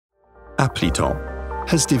Aplitop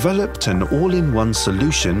has developed an all-in-one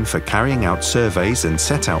solution for carrying out surveys and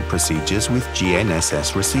set-out procedures with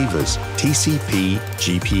GNSS receivers,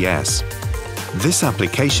 TcpGPS. This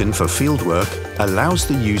application for fieldwork allows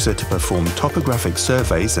the user to perform topographic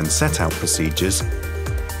surveys and set-out procedures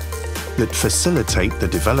that facilitate the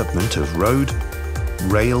development of road,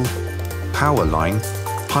 rail, power line,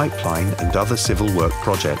 pipeline and other civil work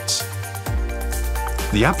projects.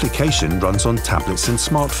 The application runs on tablets and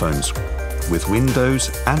smartphones with Windows,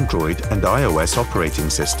 Android and iOS operating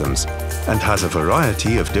systems and has a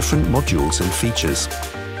variety of different modules and features.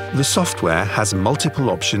 The software has multiple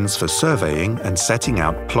options for surveying and setting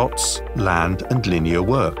out plots, land and linear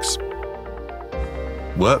works.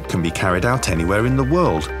 Work can be carried out anywhere in the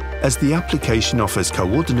world, as the application offers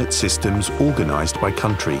coordinate systems organized by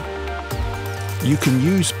country. You can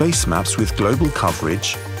use base maps with global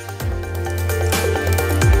coverage,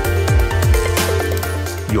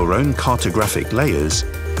 your own cartographic layers,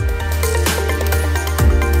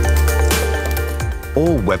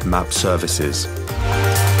 or web map services.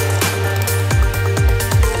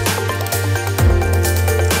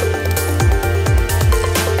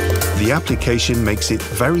 The application makes it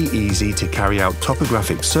very easy to carry out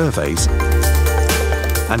topographic surveys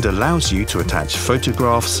and allows you to attach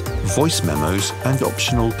photographs, voice memos, and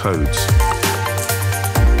optional codes.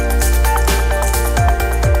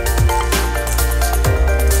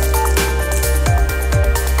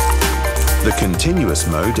 The continuous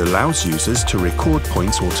mode allows users to record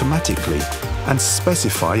points automatically and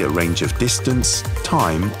specify a range of distance,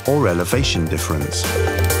 time, or elevation difference.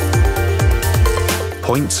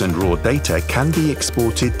 Points and raw data can be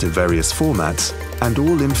exported to various formats, and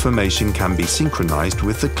all information can be synchronized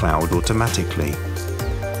with the cloud automatically.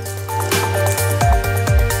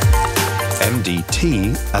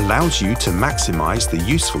 MDT allows you to maximize the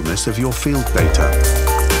usefulness of your field data.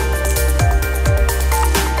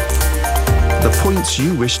 The points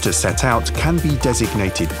you wish to set out can be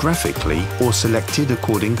designated graphically or selected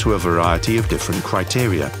according to a variety of different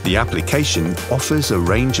criteria. The application offers a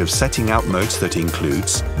range of setting out modes that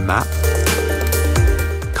includes map,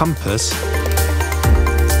 compass,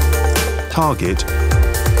 target,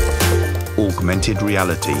 augmented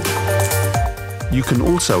reality. You can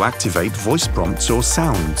also activate voice prompts or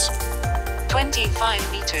sounds.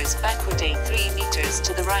 25 meters backward, 3 meters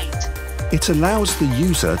to the right. It allows the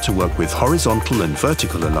user to work with horizontal and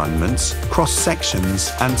vertical alignments, cross-sections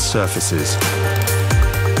and surfaces.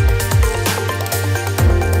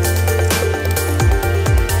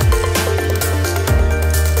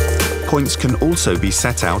 Points can also be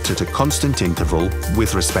set out at a constant interval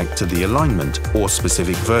with respect to the alignment or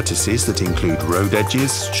specific vertices that include road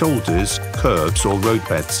edges, shoulders, curbs or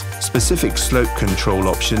roadbeds. Specific slope control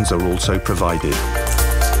options are also provided.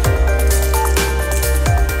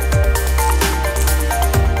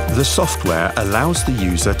 The software allows the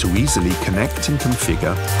user to easily connect and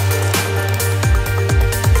configure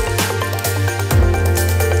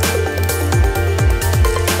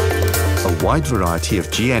a wide variety of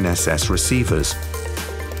GNSS receivers,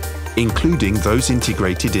 including those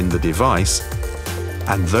integrated in the device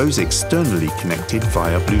and those externally connected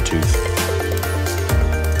via Bluetooth.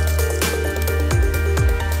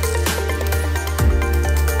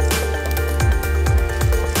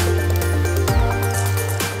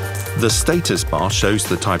 The status bar shows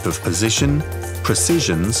the type of position,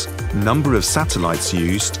 precisions, number of satellites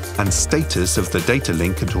used, and status of the data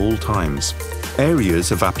link at all times. Areas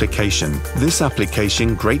of application. This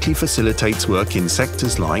application greatly facilitates work in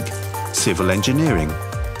sectors like civil engineering,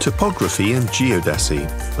 topography and geodesy,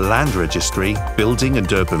 land registry, building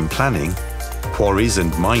and urban planning, quarries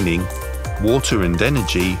and mining, water and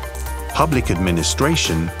energy, public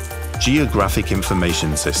administration, geographic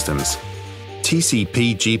information systems.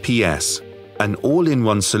 TcpGPS, an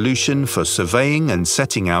all-in-one solution for surveying and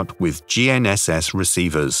setting out with GNSS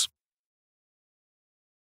receivers.